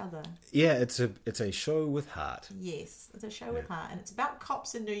like each other. Yeah, it's a show with heart. Yes, it's a show with heart, and it's about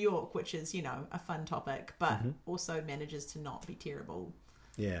cops in New York, which is a fun topic, but also manages to not be terrible.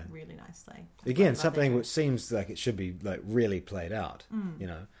 Yeah, really nicely. Again, something which seems like it should be like really played out,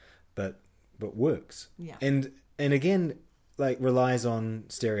 but works. Yeah, and again, like relies on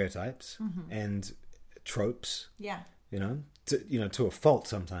stereotypes and tropes. Yeah, to a fault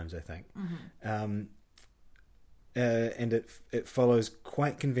sometimes, I think. And it follows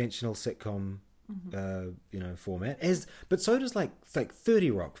quite conventional sitcom, format. But so does like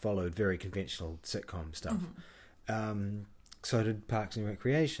 30 Rock followed very conventional sitcom stuff. So did Parks and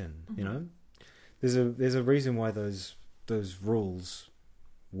Recreation. There's a reason why those rules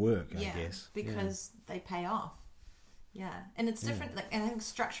work. I guess because they pay off. Yeah, and it's different. Like, I think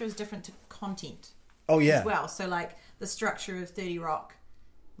structure is different to content. Oh yeah, as well. So like the structure of 30 Rock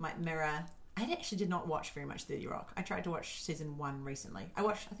might mirror. I actually did not watch very much 30 Rock. I tried to watch season 1 recently.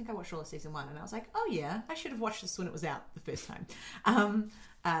 I think I watched all of season 1, and I was like, oh yeah, I should have watched this when it was out the first time.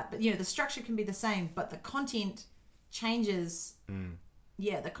 But the structure can be the same, but the content changes.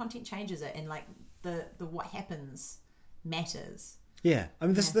 Yeah, the content changes it, and like the what happens matters. Yeah, I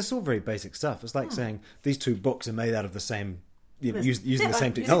mean, this is all very basic stuff. It's like saying these two books are made out of the same, using the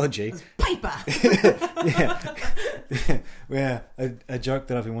same technology. Paper. Yeah. A joke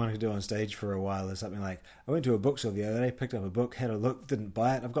that I've been wanting to do on stage for a while is something like, I went to a bookstore the other day, picked up a book, had a look, didn't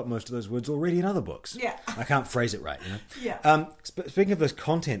buy it. I've got most of those words already in other books. Yeah. I can't phrase it right, you know? Yeah. Speaking of this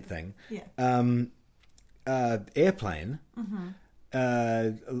content thing, Airplane,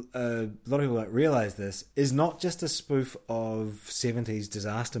 a lot of people don't realise this, is not just a spoof of 70s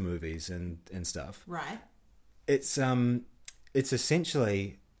disaster movies and stuff. Right. It's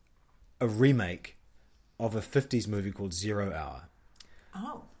essentially a remake of a 50s movie called 0 Hour.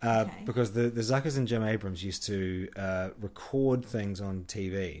 Oh, okay. Because the Zuckers and Jim Abrams used to record things on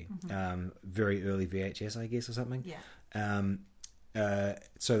TV, very early VHS, I guess, or something. Yeah.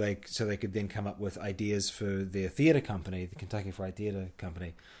 So they could then come up with ideas for their theatre company, the Kentucky Fried Theatre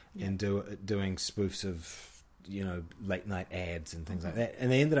Company, and doing spoofs of, late night ads and things like that.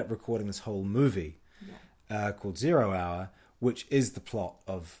 And they ended up recording this whole movie called 0 Hour, which is the plot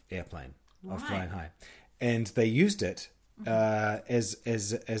of Airplane, of Flying High, and they used it as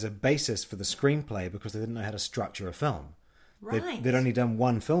a basis for the screenplay because they didn't know how to structure a film. Right. They'd only done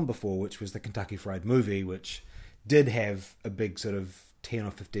one film before, which was the Kentucky Fried Movie, which did have a big sort of 10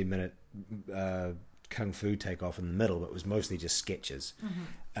 or 15 minute kung fu takeoff in the middle, but it was mostly just sketches.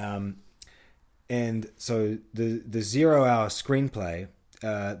 And so the 0 Hour screenplay,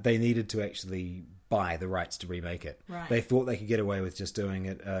 they needed to actually buy the rights to remake it. Right. They thought they could get away with just doing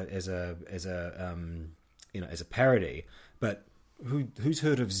it as a parody, but who's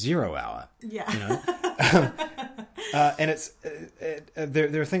heard of 0 Hour? Yeah. And it's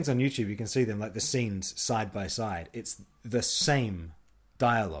there are things on YouTube, you can see them, like the scenes side by side. It's the same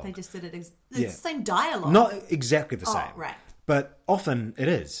dialogue. They just did it. It's the same dialogue. Not exactly the same. Oh, right. But often it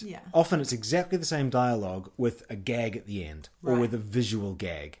is. Yeah. Often it's exactly the same dialogue with a gag at the end, or with a visual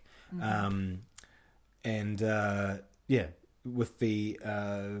gag. With the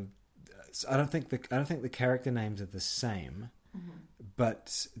I don't think the character names are the same,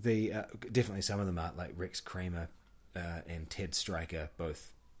 but the definitely some of them are, like Rex Kramer and Ted Stryker,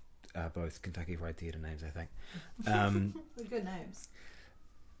 both Kentucky Fried Theatre names, I think. They're good names.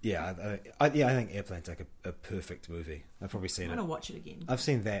 Yeah, I think Airplane's like a perfect movie. I've probably seen it. I'm gonna watch it again. I've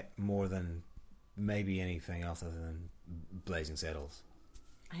seen that more than maybe anything else other than Blazing Saddles.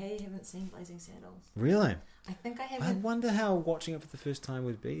 I haven't seen Blazing Saddles. Really? I think I haven't. I wonder how watching it for the first time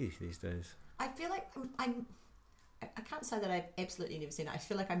would be these days. I feel like I can't say that I've absolutely never seen it. I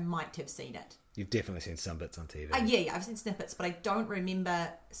feel like I might have seen it. You've definitely seen some bits on TV. Yeah, I've seen snippets, but I don't remember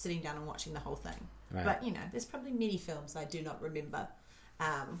sitting down and watching the whole thing. Right. But, there's probably many films I do not remember.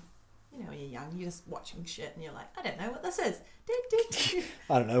 When you're young, you're just watching shit and you're like, I don't know what this is.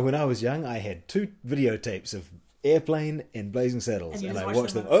 I don't know. When I was young, I had 2 videotapes of Airplane and Blazing Saddles, and I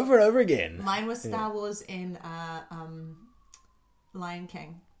watched them over and over again. Mine was Star Wars and Lion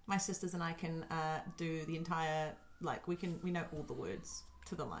King. My sisters and I can do the entire, we know all the words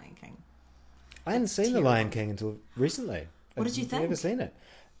to the Lion King. I hadn't seen the Lion King until recently. What did you think? I've never seen it.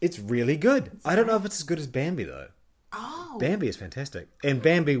 It's really good. I don't know if it's as good as Bambi, though. Oh. Bambi is fantastic. And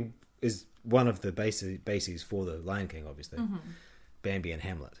Bambi is one of the bases for the Lion King, obviously. Bambi and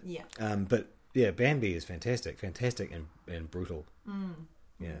Hamlet. Yeah. But yeah, Bambi is fantastic and brutal.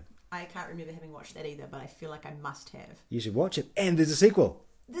 Yeah. I can't remember having watched that either, but I feel like I must have. You should watch it. And there's a sequel.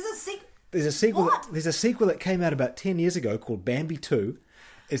 There's a sequel. What? There's a sequel that came out about 10 years ago called Bambi 2.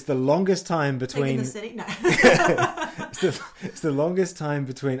 It's the longest time between... the city? No. it's the longest time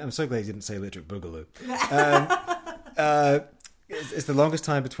between... I'm so glad you didn't say Electric Boogaloo. It's the longest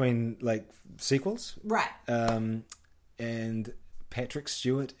time between, sequels. Right. And Patrick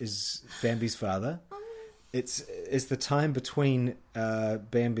Stewart is Bambi's father. It's the time between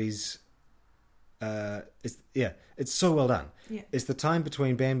Bambi's... it's so well done. Yeah. It's the time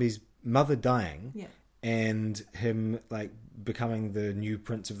between Bambi's mother dying and him, becoming the new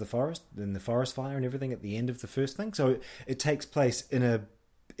prince of the forest, and the forest fire and everything at the end of the first thing. So it takes place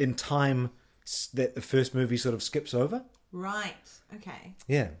in time that the first movie sort of skips over. Right. Okay.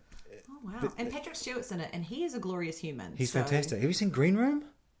 Yeah. Oh wow! And Patrick Stewart's in it, and he is a glorious human. He's fantastic. Have you seen Green Room?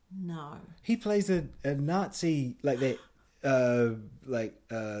 No. He plays a Nazi, the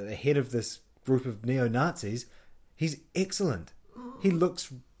head of this group of neo-Nazis. He's excellent. He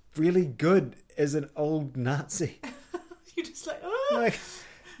looks really good as an old Nazi. You're just oh.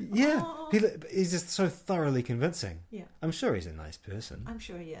 He's just so thoroughly convincing. Yeah. I'm sure he's a nice person. I'm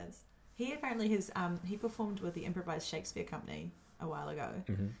sure he is. He apparently he performed with the Improvised Shakespeare Company a while ago.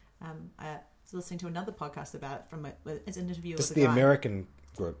 I was listening to another podcast about it from his interview This with is the guy. American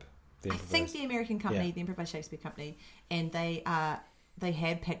group. I think the American company, the Improvised Shakespeare Company, and they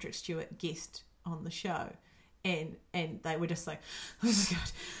had Patrick Stewart guest on the show. And they were just like,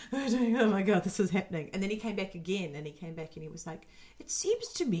 oh my god, this is happening. And then he came back again, and he was like, it seems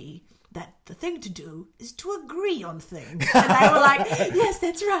to me that the thing to do is to agree on things. And they were like, yes,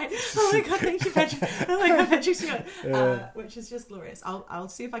 that's right. Oh my god, thank you, Patrick. Oh my god, Patrick Stewart. Which is just glorious. I'll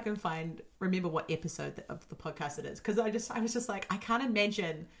see if I can remember what episode of the podcast it is, because I was just like, I can't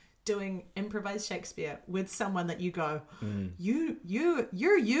imagine doing improvised Shakespeare with someone that you go, you're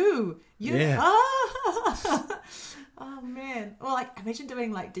you. Yeah. Oh man. Or like, imagine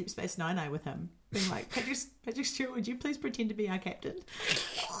doing like Deep Space Nine with him, being like, Patrick Stewart, would you please pretend to be our captain?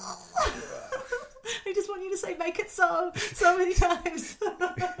 I just want you to say "make it so" many times.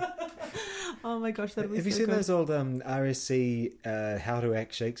 Oh my gosh, that would be Have so you seen good. those old RSC How to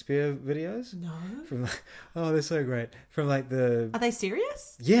Act Shakespeare videos? No. From they're so great. From like the. Are they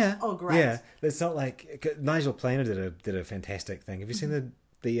serious? Yeah. Oh, great. Yeah, it's not like Nigel Planer did a fantastic thing. Have you seen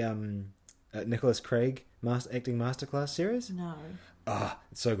the Nicholas Craig acting masterclass series? No.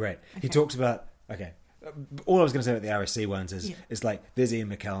 It's so great. Okay. He talks about all I was going to say about the RSC ones is it's like there's Ian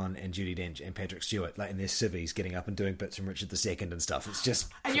McKellen and Judi Dench and Patrick Stewart like in their civvies getting up and doing bits from Richard II and stuff. It's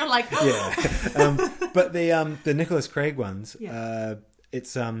just And you're like, yeah. But the Nicholas Craig ones,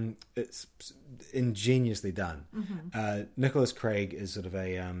 it's ingeniously done. Nicholas Craig is sort of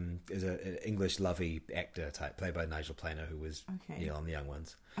an English lovey actor type, played by Nigel Planer, who was Neil on the Young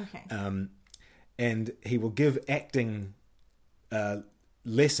Ones. Okay. And he will give acting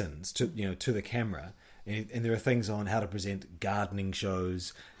lessons to the camera, and there are things on how to present gardening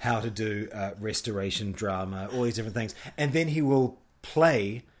shows, how to do restoration drama, all these different things, and then he will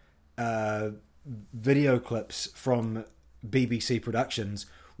play video clips from BBC productions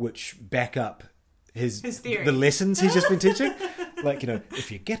which back up his theory. The lessons he's just been teaching. Like,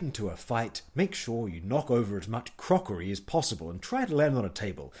 if you get into a fight, make sure you knock over as much crockery as possible and try to land on a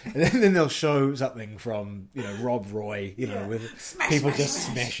table. And then they'll show something from, Rob Roy, with people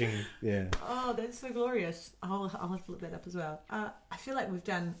smashing. Yeah. Oh, that's so glorious. I'll have to look that up as well. I feel like we've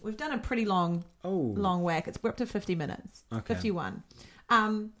done a pretty long whack. We're up to 50 minutes. Okay. 51.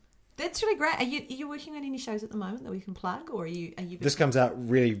 That's really great. Are you working on any shows at the moment that we can plug, or are you? This comes out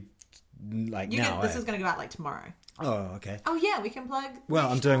really now. This is going to go out like tomorrow. Oh, okay. Oh, yeah, we can plug. Well,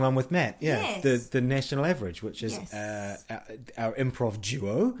 I'm doing one with Matt. Yeah, yes. the National Average, which is our improv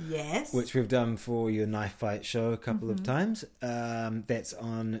duo. Yes. Which we've done for your Knife Fight show a couple of times. That's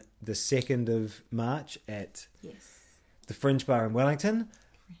on the 2nd of March at the Fringe Bar in Wellington.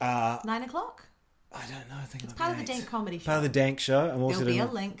 9:00. I don't know. I think it's part of the Dank Comedy Show. Part of the Dank Show. I'm also There'll be a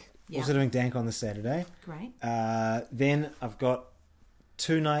link. Also doing Dank on the Saturday. Great. Then I've got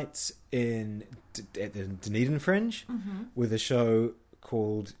 2 nights at the Dunedin Fringe with a show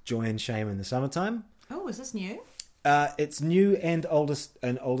called Joy and Shame in the Summertime. Oh, is this new? It's new and older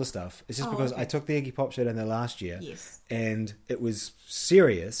stuff. It's just because I took the Iggy Pop show down there last year, and it was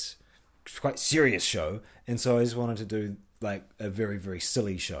serious, quite serious show, and so I just wanted to do like a very, very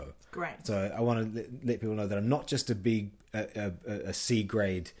silly show. Great. So I want to let people know that I'm not just a C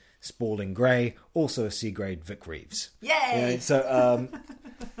grade Spalding Gray, also a C grade Vic Reeves. Yay! So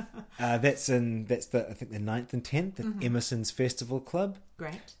that's the I think the 9th and 10th at Emerson's Festival Club.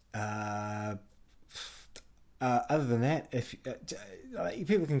 Great. Other than that, if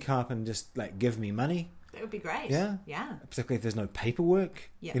people can come up and just like give me money, that would be great. Yeah. Particularly if there's no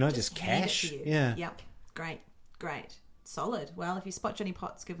paperwork. Just cash. Yeah. Yep. Great. Solid. Well, if you spot Johnny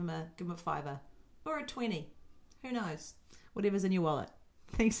Potts, give him a $5 or a 20. Who knows? Whatever's in your wallet.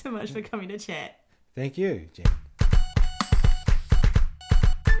 Thanks so much for coming to chat. Thank you, Jen.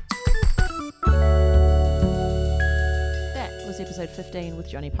 That was episode 15 with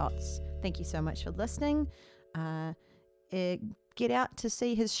Johnny Potts. Thank you so much for listening. Get out to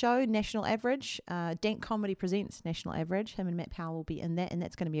see his show, National Average. Dank Comedy presents National Average. Him and Matt Powell will be in that, and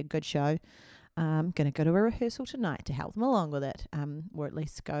that's going to be a good show. I'm going to go to a rehearsal tonight to help them along with it, or at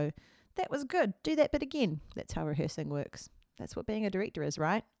least go, that was good, do that bit again. That's how rehearsing works. That's what being a director is,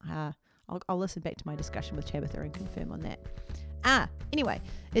 right? I'll listen back to my discussion with Tabitha and confirm on that. Anyway,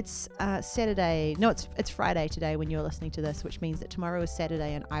 it's Saturday. No, it's Friday today when you're listening to this, which means that tomorrow is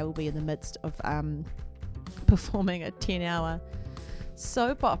Saturday, and I will be in the midst of performing a 10-hour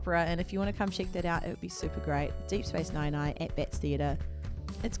soap opera. And if you want to come check that out, it would be super great. Deep Space Nine at Bats Theatre.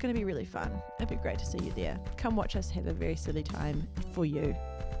 It's going to be really fun. It'd be great to see you there. Come watch us have a very silly time for you.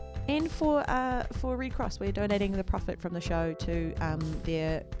 And for Red Cross, we're donating the profit from the show to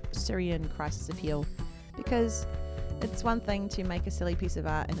their Syrian crisis appeal, because it's one thing to make a silly piece of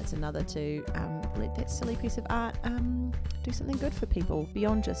art and it's another to let that silly piece of art do something good for people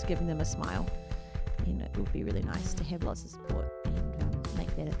beyond just giving them a smile. And it would be really nice to have lots of support and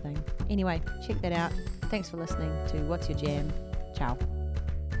make that a thing. Anyway, check that out. Thanks for listening to What's Your Jam. Ciao.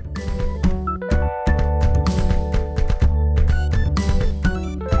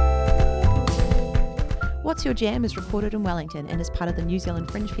 What's Your Jam is recorded in Wellington and is part of the New Zealand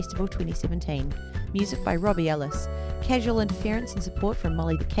Fringe Festival 2017. Music by Robbie Ellis. Casual interference and support from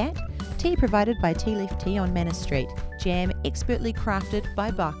Molly the Cat. Tea provided by Tea Leaf Tea on Manor Street. Jam expertly crafted by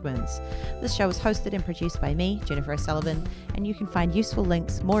Bachman's. This show is hosted and produced by me, Jennifer O'Sullivan, and you can find useful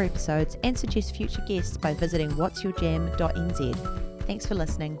links, more episodes, and suggest future guests by visiting whatsyourjam.nz. Thanks for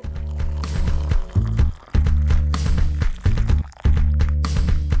listening.